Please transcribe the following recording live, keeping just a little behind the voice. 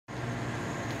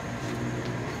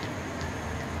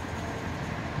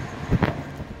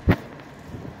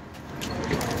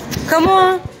Come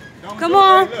on. Come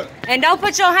on. And don't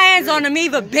put your hands on them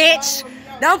either, bitch.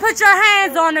 Don't put your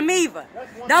hands on them either.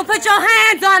 Don't put your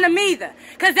hands on them either.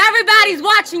 Because everybody's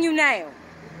watching you now.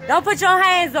 Don't put your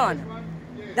hands on them.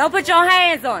 Don't put your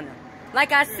hands on them.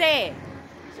 Like I said.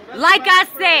 Like I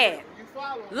said.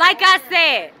 Like I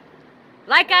said.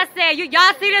 Like I said.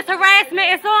 Y'all see this harassment?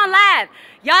 It's on live.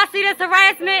 Y'all see this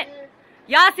harassment?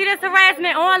 Y'all see this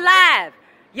harassment on live.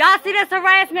 Y'all see this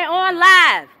harassment on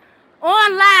live.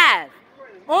 On live.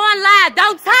 On live.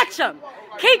 Don't touch them.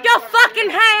 Keep your fucking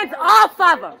hands off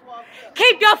of them.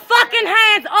 Keep your fucking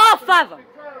hands off of them.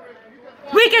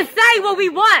 We can say what we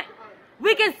want.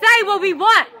 We can say what we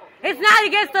want. It's not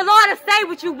against the law to say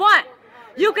what you want.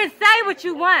 You can say what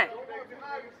you want.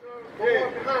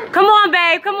 Come on,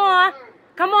 babe. Come on.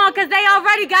 Come on, because they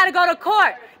already got to go to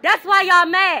court. That's why y'all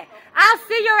mad. I'll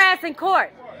see your ass in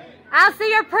court. I'll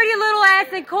see your pretty little ass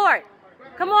in court.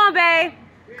 Come on, babe.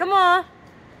 Come on.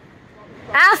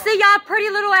 I'll see y'all pretty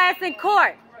little ass in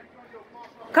court.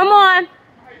 Come on.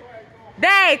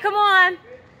 Babe, come on.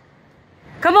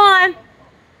 Come on.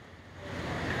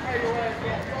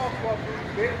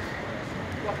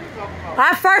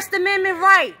 Our First Amendment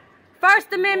right.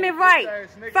 First Amendment right.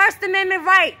 First Amendment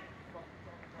right.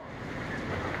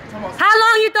 How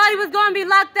long you thought he was going to be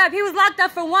locked up? He was locked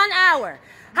up for 1 hour.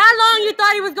 How long you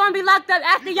thought he was going to be locked up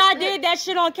after y'all did that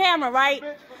shit on camera, right?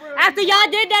 After y'all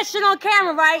did that shit on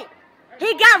camera, right?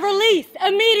 He got released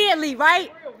immediately,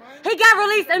 right? He got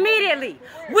released immediately.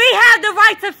 We have the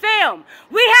right to film.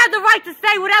 We have the right to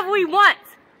say whatever we want.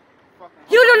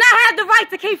 You do not have the right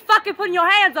to keep fucking putting your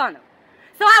hands on him.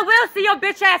 So I will see your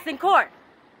bitch ass in court.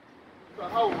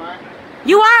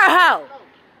 You are a hoe.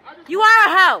 You are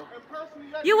a hoe.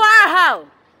 You are a hoe.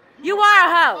 You are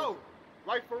a hoe.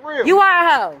 Like for real. You are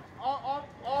a hoe.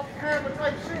 Off camera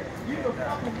type shit. You the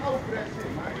fucking hoe for that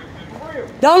shit, man. For real.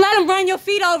 Don't let him run your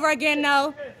feet over again,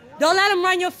 though. Don't let him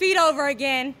run your feet over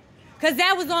again. Because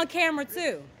that was on camera,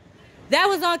 too. That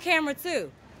was on camera,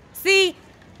 too. See,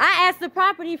 I asked the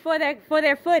property for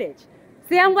their footage.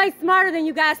 See, I'm way smarter than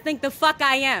you guys think the fuck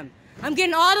I am. I'm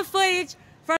getting all the footage